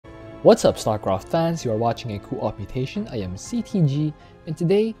What's up, Starcraft fans? You are watching a co-op mutation. I am CTG, and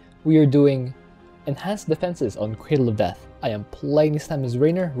today we are doing enhanced defenses on Cradle of Death. I am playing this time as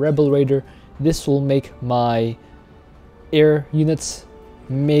Rainer, Rebel Raider. This will make my air units,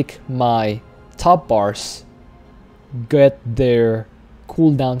 make my top bars get their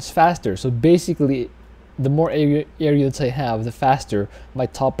cooldowns faster. So basically, the more air units I have, the faster my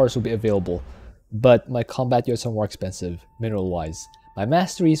top bars will be available. But my combat units are more expensive, mineral-wise. My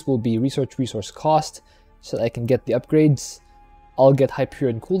masteries will be resource cost, so that I can get the upgrades. I'll get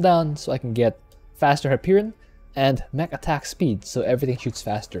Hyperion cooldown, so I can get faster Hyperion, and mech attack speed, so everything shoots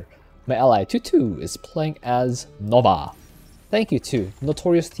faster. My ally Twotuuu is playing as Nova. Thank you to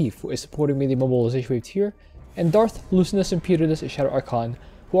Notorious Thief, who is supporting me in the mobilization wave tier, and Darth, Lucinous, and Imperius, and Shadow Archon,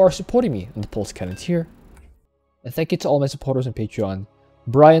 who are supporting me in the Pulse Cannon tier. And thank you to all my supporters on Patreon.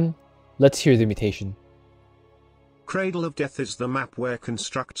 Brian, let's hear the mutation. Cradle of Death is the map where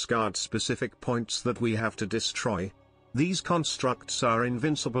constructs guard specific points that we have to destroy. These constructs are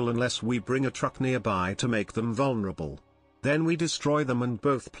invincible unless we bring a truck nearby to make them vulnerable. Then we destroy them, and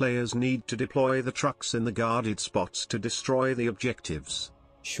both players need to deploy the trucks in the guarded spots to destroy the objectives.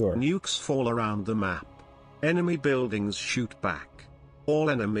 Sure. Nukes fall around the map. Enemy buildings shoot back. All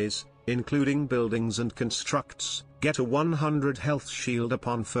enemies, including buildings and constructs, get a 100 health shield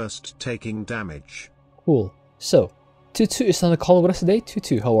upon first taking damage. Cool. So, Twotuuu is on the call with us today.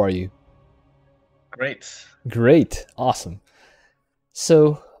 Twotuuu, how are you? Great. Great. Awesome.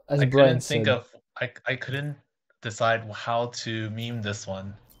 So, as Brian said... I couldn't decide how to meme this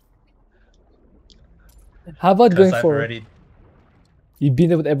one. How about going I've for... already, You've been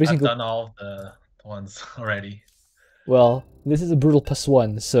there with every single... I've done all the ones already. Well, this is a brutal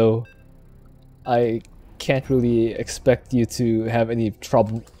 +1, so I can't really expect you to have any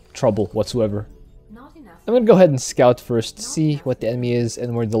trouble whatsoever. I'm gonna go ahead and scout first, see what the enemy is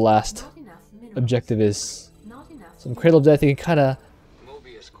and where the last objective is. So on Cradle of Death, you can kinda...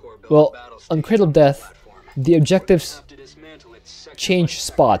 Well, on Cradle of Death, the objectives change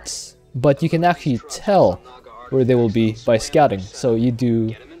spots, but you can actually tell where they will be by scouting. So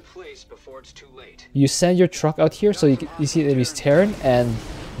you send your truck out here, so you see the enemy's Terran, and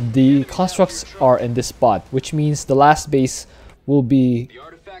the constructs are in this spot, which means the last base will be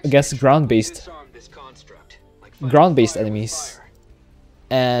against ground-based enemies,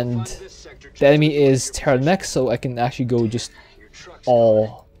 and the enemy is Terran mech, so I can actually go just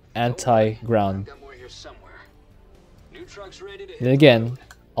all anti-ground. Then again,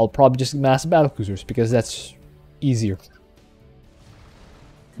 I'll probably just mass battlecruisers because that's easier.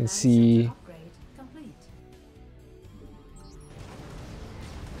 You can see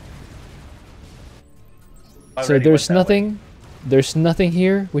so there's nothing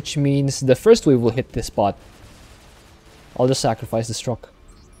here, which means the first wave will hit this spot. I'll just sacrifice this truck.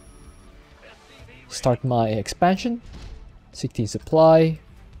 Start my expansion. 16 supply.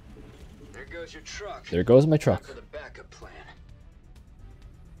 There goes my truck.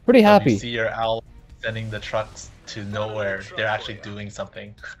 Pretty happy. You see your owl sending the trucks to nowhere. They're actually doing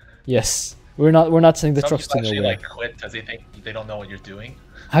something. Yes, we're not sending the trucks to actually nowhere. Like quit because they don't know what you're doing.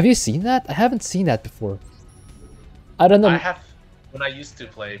 Have you seen that? I haven't seen that before. I don't know. When I used to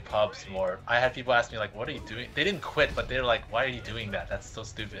play pubs more, I had people ask me like, "What are you doing?" They didn't quit, but they're like, "Why are you doing that? That's so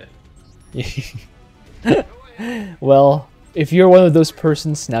stupid." Well, if you're one of those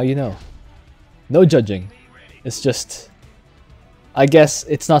persons, now you know. No judging. It's just, I guess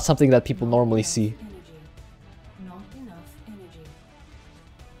it's not something that people normally see.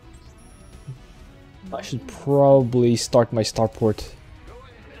 I should probably start my starport.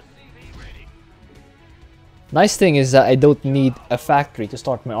 Nice thing is that I don't need a factory to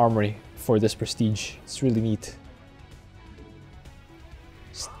start my armory for this prestige. It's really neat.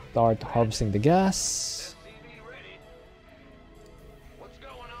 Start harvesting the gas.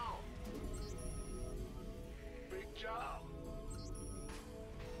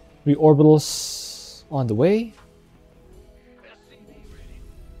 Reorbitals on the way.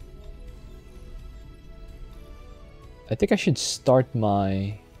 I think I should start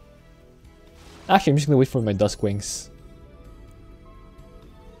my... Actually, I'm just gonna wait for my Dusk Wings.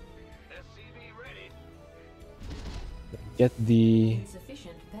 Get the...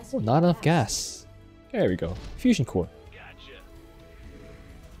 Oh, not enough gas. There we go. Fusion core.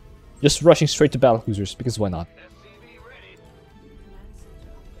 Just rushing straight to battlecruisers, because why not?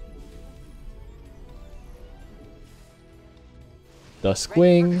 Dusk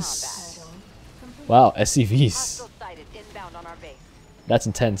Wings. Wow, SCVs. That's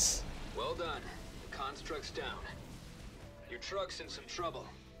intense. Well done. The construct's down. Your truck's in some trouble.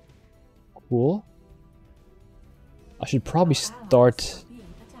 Cool. I should probably start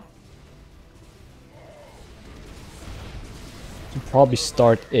Should probably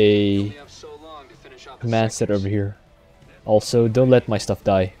start a only have so long to finish off the command set sectors. over here. Also, don't let my stuff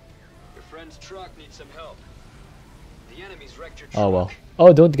die. Your friend's truck needs some help. The enemy's wrecked your truck. Oh well.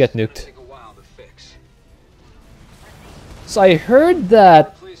 Oh, don't get It's gonna nuked. take a while to fix. So I heard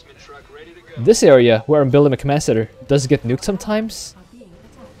that Replacement truck ready to go. this area where I'm building a command center does get nuked sometimes.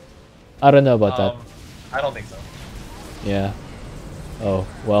 I don't know about that. I don't think so. Yeah. Oh,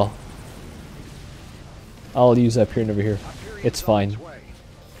 well. I'll use that Hyperion over here. It's fine. The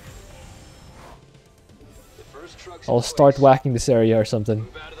first truck's I'll in start place. whacking this area or something.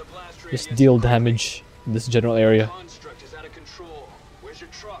 Move out of the blast Just radius deal quickly. damage in this general area. Construct is out of control. Where's your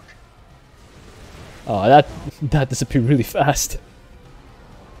truck? Oh, that disappeared really fast.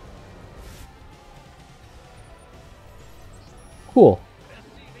 Cool.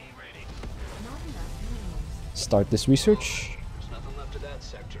 Start this research. There's nothing left of that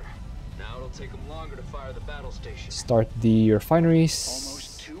sector. Now it'll take them longer to fire the battle station. Start the refineries.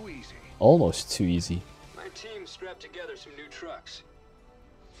 Almost too easy. Almost too easy. My team scrapped together some new trucks.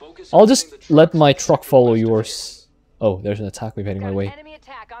 Focus I'll on just getting the let trucks my to the truck sector follow west of yours. Oh, there's an attack wave heading my way. Enemy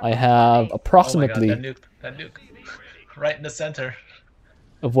attack on I my have base. approximately Oh my god, that nuke. Right in the center.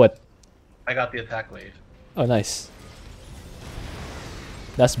 of what? I got the attack wave. Oh, nice.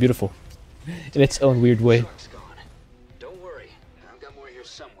 That's beautiful. In its own weird the way. truck's gone. Don't worry, I've got more here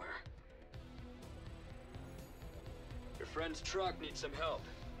somewhere. Your friend's truck needs some help.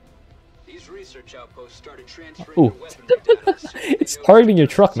 These research outposts started transferring Ooh. their weaponry data. as soon as they It's noticed targeting your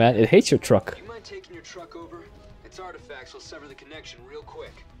the truck, trucks. man. It hates your truck. You mind taking your truck over? Its artifacts will sever the connection real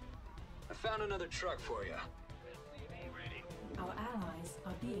quick. I found another truck for you. Our allies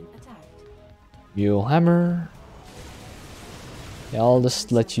are being attacked. Mule hammer. Yeah, I'll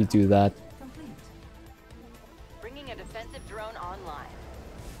just let you do that. Complete. Bringing a defensive drone online.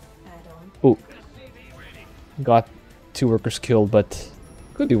 Add-on. Ooh. Got 2 workers killed, but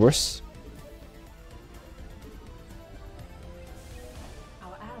could be worse.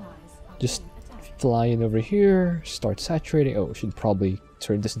 Our allies are Just being attacked. fly in over here, start saturating. Oh, should probably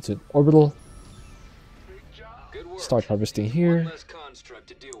turn this into an orbital. Good work. Start harvesting One here. less construct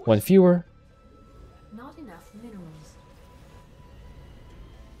to deal with. 1 fewer. Not enough minerals.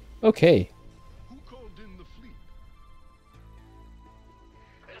 Okay. Who called in the fleet?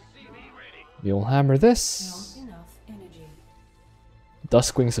 Mule hammer this. Not enough energy.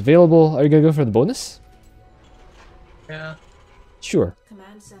 Duskwing's available. Are you gonna go for the bonus? Yeah. Sure.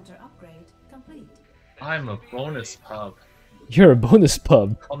 Command center upgrade complete. I'm a bonus pub. You're a bonus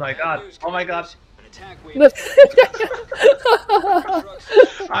pub. Oh my Bad god. news, Oh my god. Commanders. An attack wave. No.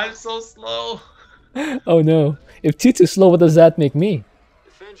 Trucks- I'm so slow. Oh no. If Twotuuu slow, what does that make me?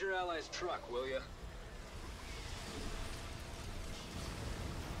 Defend your ally's truck, will ya?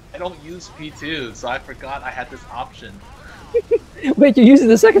 I don't use P2, so I forgot I had this option. Wait, you're using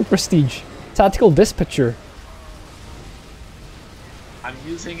the second prestige. Tactical dispatcher. I'm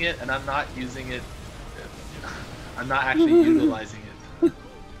using it and I'm not using it. I'm not actually utilizing it.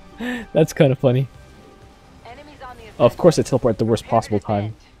 That's kind of funny. Enemies on the Of course, they offensive. teleport at the worst Prepare to possible time.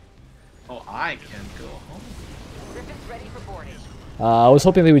 defend. Oh, I can go home. Griffin's ready for boarding. I was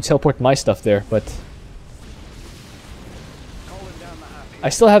hoping they would teleport my stuff there, but Calling down the happy. I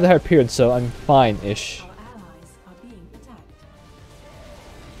still have the Hyperion, so I'm fine-ish. Our allies are being attacked.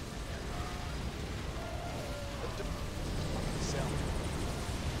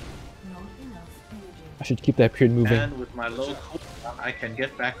 Not enough energy. I should keep the Hyperion moving. And with my low cooldown, I can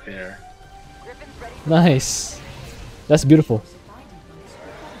get back there. Griffin's ready for Nice. That's beautiful. Supply depots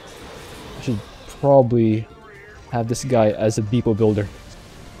replaced. I should probably have this guy as a depot builder.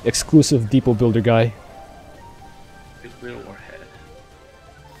 Exclusive depot builder guy. Nuclear warhead.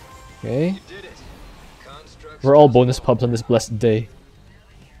 Okay. You did it. Constructs We're all just bonus gone. pubs on this blessed day.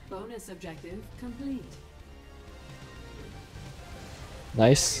 Bonus objective complete.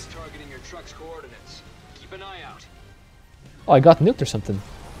 Nice. He's targeting your truck's coordinates. Keep an eye out. Oh, I got nuked or something.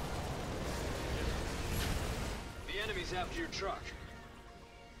 The enemy's after your truck.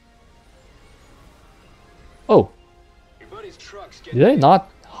 Oh, Your buddy's truck's getting. did I hit. not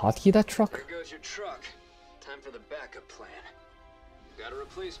hotkey that truck? There goes your truck. Time for the backup plan. Got a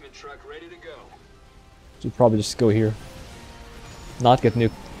replacement truck ready to go. Should probably just go here. Not get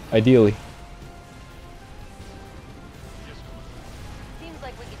nuked, ideally. Seems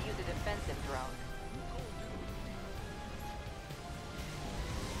like we could use a defensive drone.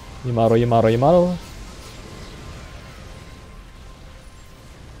 Yamaro, Yamaro, Yamaro.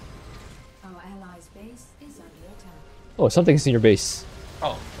 Our allies' base is under attack. Oh, something's in your base.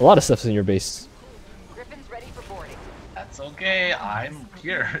 Oh, A lot of stuff's in your base. Griffin's ready for boarding. that's okay. I'm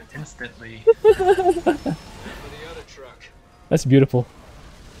here instantly. For the other truck. That's beautiful.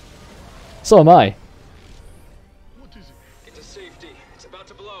 So am I. What is it? Get to safety. It's about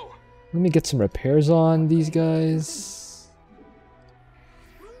to blow. Let me get some repairs on these guys.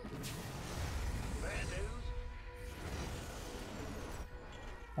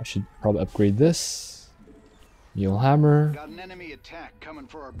 I should probably upgrade this. Mule hammer. Got an enemy attack coming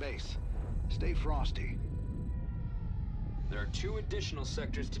for our base. Stay frosty. There are 2 additional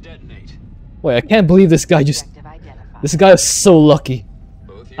sectors to detonate. Wait, I can't believe this guy just... Objective identified. This guy is so lucky.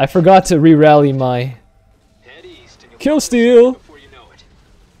 Both I forgot to re-rally my... head east and you'll Kill find the steal. before you know it.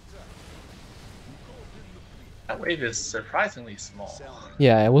 That wave is surprisingly small.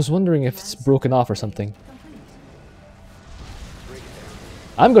 Yeah, I was wondering if it's broken off or something.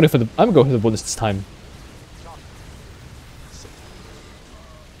 I'm going for the bonus this time.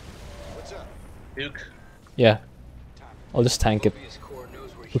 What's up? Nuke. Yeah. I'll just tank it. Mobius Corps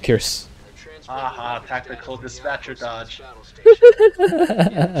knows we're Who here. cares? They're transporting Aha, the tactical staff from the dispatcher outpost dodge. battle station. You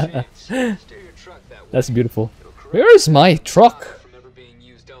have a chance. Steer your truck that way. That's beautiful. It'll correct Where is my the truck? power from ever being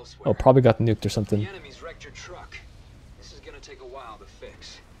used elsewhere. Oh, probably got nuked or something. The enemy's wrecked your truck. This is gonna take a while to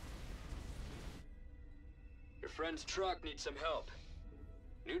fix. Your friend's truck needs some help.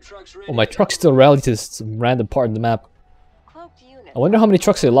 New trucks ready. Oh, my truck still rallied to some random part in the map. Cloaked units. I wonder how many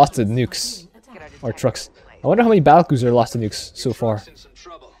trucks they lost to nukes. Get our Or detectors trucks. in place. I wonder how many battlecruisers are lost to nukes so Your far. truck's in some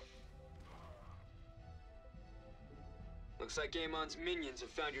trouble. Looks like Amon's minions have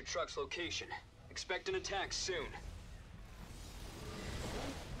found your truck's location. Expect an attack soon.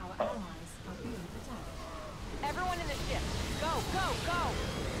 Our allies are being attacked. Everyone in the ship. Go, go, go!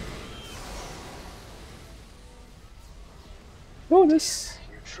 Bonus.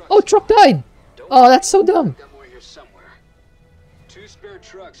 Your truck's Oh, truck died! Don't Oh, worry, that's so dumb. got more here somewhere. 2 spare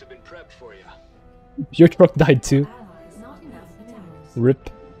trucks have been prepped for you. Your truck died too. Allies not enough minerals. Rip.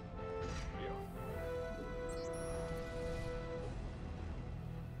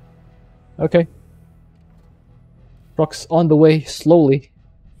 Okay. Truck's on the way, slowly.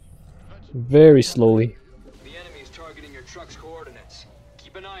 Very slowly. The enemy is targeting your truck's coordinates.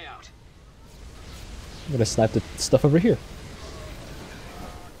 Keep an eye out. I'm gonna snipe the stuff over here.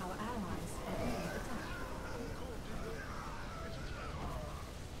 Our allies are being attacked.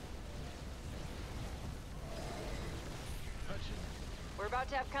 We're about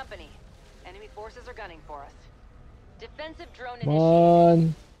to have company. Enemy forces are gunning for us. Defensive drone Come initiated.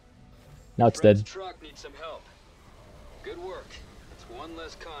 on. Now it's Fred's dead. truck needs some help. Good work. It's one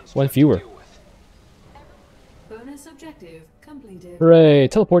less construct One to fewer. deal with. Bonus objective completed. Hooray!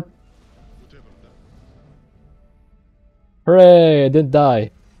 Teleport! Hooray! I didn't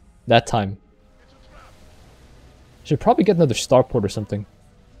die. That time. Should probably get another starport or something.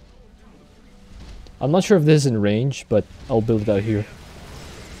 I'm not sure if this is in range, but I'll build it out here.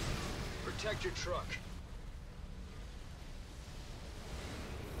 Protect your truck.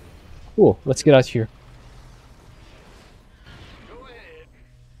 Cool, let's get out here. Go ahead.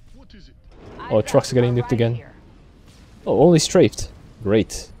 What is it? Eyes Oh, up, trucks are getting we're nuked right again. here. Oh, only strafed.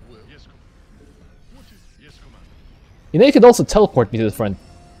 Great. Well, yes, command. What is yes, command? You know, you could also teleport me to the front.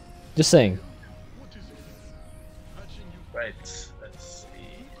 Just saying. What is it? Patching you. Right, let's see.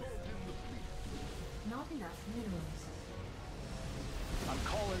 Called in the fleet. Not enough minerals. I'm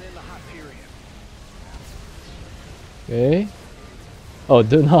calling in the Hyperion. Okay. Oh,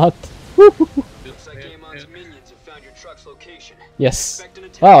 do not. Looks like Amon's minions have found your truck's location. Yes. Expect an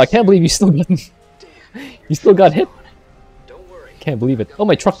attack Wow, I can't soon. believe you still got. Damn, You still got hit. don't worry. Can't believe it. Oh,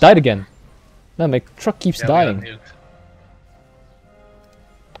 my truck died again. Man, my truck keeps Yeah, we got dying. nuked.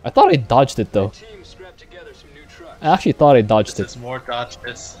 I thought I dodged it though. Team scrapped together some new trucks. I actually thought I dodged This it. is more dodge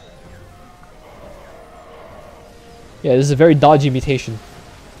this. Yeah, this is a very dodgy mutation.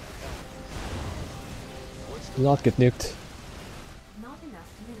 Do not get nuked. Not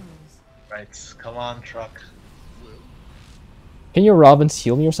enough minerals. Right, come on, truck. Can your Robins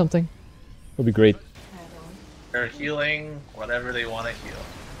heal me or something? Would be great. Add-on. They're healing whatever they want to heal.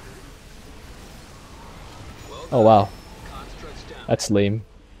 Oh wow, Constructs down. that's lame.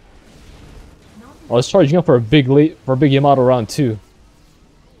 Not I was charging up for a big Yamato round too.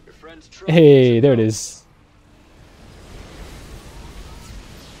 Your friend's truck Hey, needs there it some is. help.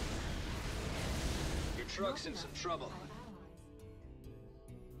 Your truck's in some trouble.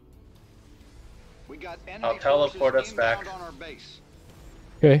 We got enemy I'll teleport forces us back. inbound on our base.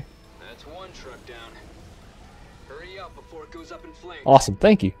 Okay, That's one truck down. Hurry up before it goes up in flames. awesome.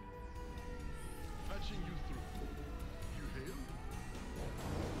 Thank you. Patching you through. You hail?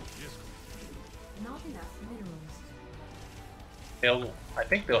 Yes, command. Not enough minerals. I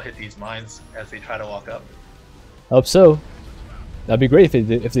think they'll hit these mines as they try to walk up. Hope so. That'd be great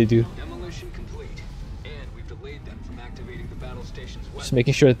if they do. Demolition complete. And we've delayed them from activating the Just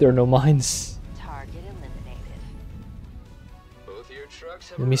making sure that there are no mines. Target eliminated. Both of your trucks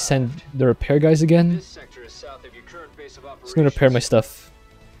have Let me arrived. send the repair guys again. This sector is south of your current base of operations. Just gonna repair my stuff.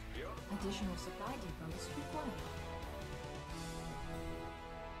 Additional supply depots required.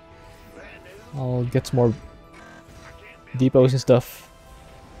 I'll get some more depots and stuff.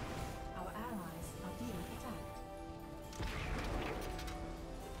 Our allies are being attacked.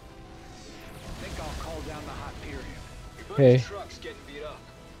 I think I'll call down the hot period. Your buddy's Okay. truck's getting beat up.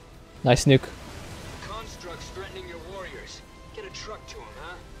 Nice nuke. Constructs threatening your warriors. Get a truck to him,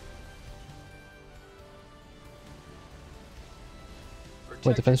 huh? Point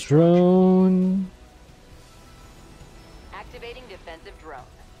Protect defense your truck. drone. Activating defensive drone.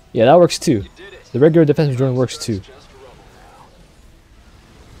 Yeah, that works too. You did it. The regular defensive drone works too. Construct's just rubble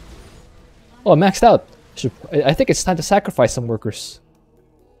now. Oh, I maxed out. I think it's time to sacrifice some workers.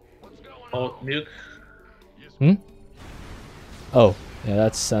 Oh, nuke. Hmm? Oh, yeah,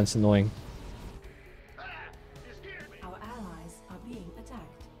 that sounds annoying. Our allies are being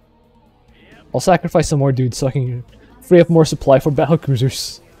attacked. I'll sacrifice some more dudes so I can free up more supply for battle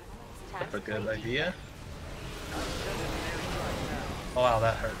cruisers. That's a good idea. Oh wow,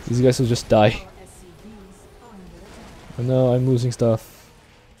 that hurts. These guys will just die. Our SCVs are under attack. Oh no, I'm losing stuff.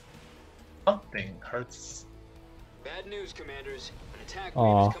 Something hurts. Bad news, commanders. An attack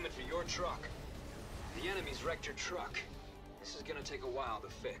Aw. wave is coming for your truck. The enemy's wrecked your truck. This is gonna take a while to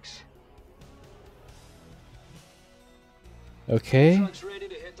fix. Okay, Truck's ready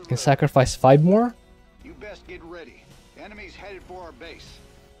to hit the can road. sacrifice 5 more. You best get ready. Enemies headed for our base.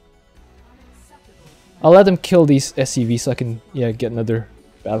 I'll let them kill these SCVs so I can, yeah, get another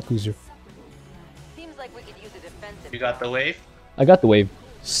battle cruiser. Seems like we could use a defensive. You got the wave? I got the wave.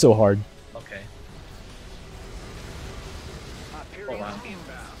 So hard. Okay. Hot Oh period wow. inbound.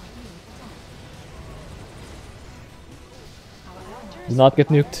 Do not get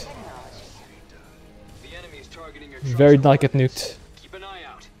nuked. The enemy's targeting your trucks Very with not get weapons. nuked. Keep an eye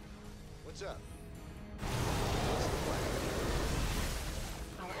out. What's up?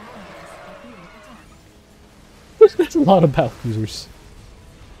 Our allies are being attacked. That's a lot of battle cruisers.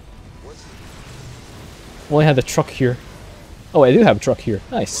 What's Only had the truck here. Oh, I do have a truck here.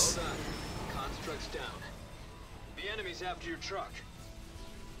 Nice. Well done. Construct's down. The enemy's after your truck.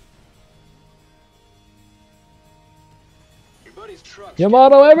 Your buddy's truck.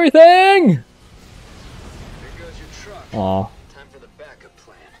 Yamato everything! There goes your truck. Aw. Time for the backup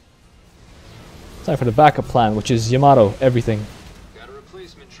plan. Time for the backup plan, which is Yamato everything. Got a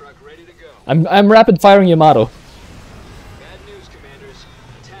replacement truck ready to go. I'm rapid firing Yamato. Bad news, commanders.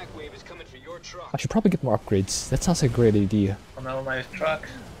 Attack wave is coming for your truck. I should probably get more upgrades. That sounds like a great idea. Oh no, my truck.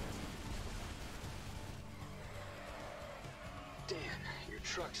 Damn, your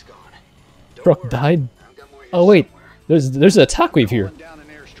truck's gone. Don't Truck worry, died. I've got more here Oh wait, somewhere. there's an attack wave here. Calling down an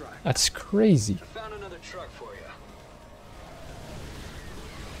airstrike. That's crazy. I found another truck for you.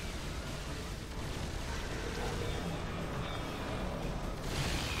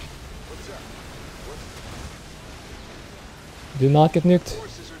 What's up? Do not get nuked.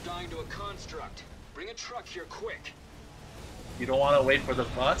 Forces are dying to a construct. Bring a truck here quick. You don't want to wait for the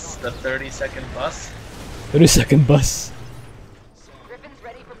bus, the 30-second bus. 30-second bus. Griffin's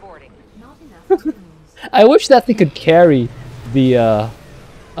ready for boarding. Not enough minerals. I wish that thing could carry the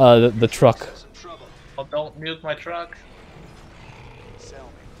truck. Some trouble. Oh, don't nuke my truck. Sell me.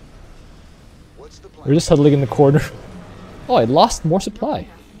 What's the plan? We're just huddling in the corner. Oh, I lost more supply. Enough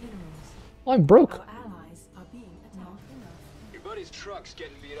minerals. Oh, I'm broke. Our allies are being attacked. Not enough. Your buddy's truck's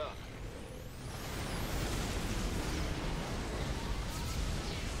getting beat up.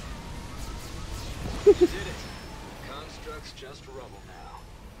 You did it. Construct's just rubble now.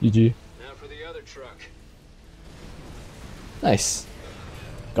 GG. Now for the other truck. Nice.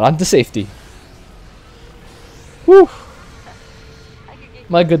 Gone to safety. Whew. I could get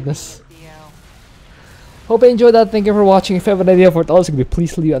My you goodness. a deal. Hope you enjoyed that. Thank you for watching. If you have an idea for what else,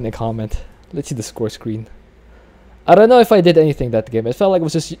 please leave it in the comment. Let's see the score screen. I don't know if I did anything that game. It felt like I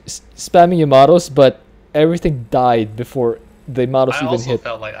was just spamming Yamatos, but everything died before the Yamatos I even also hit.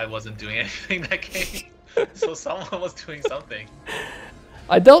 felt like I wasn't doing anything that game. So someone was doing something.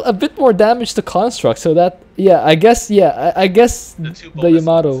 I dealt a bit more damage to Construct, so that, yeah, I guess The two the bonus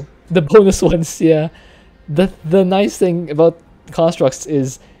Yamato, ones. the bonus ones, yeah. The nice thing about Constructs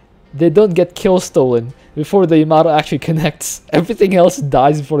is they don't get kill stolen before the Yamato actually connects. Everything else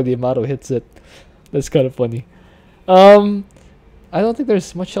dies before the Yamato hits it. That's kind of funny. I don't think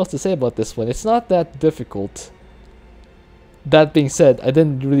there's much else to say about this one. It's not that difficult. That being said, I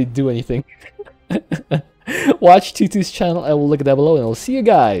didn't really do anything. Watch Twotuu's channel. I will link it down below, and I'll see you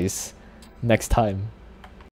guys next time.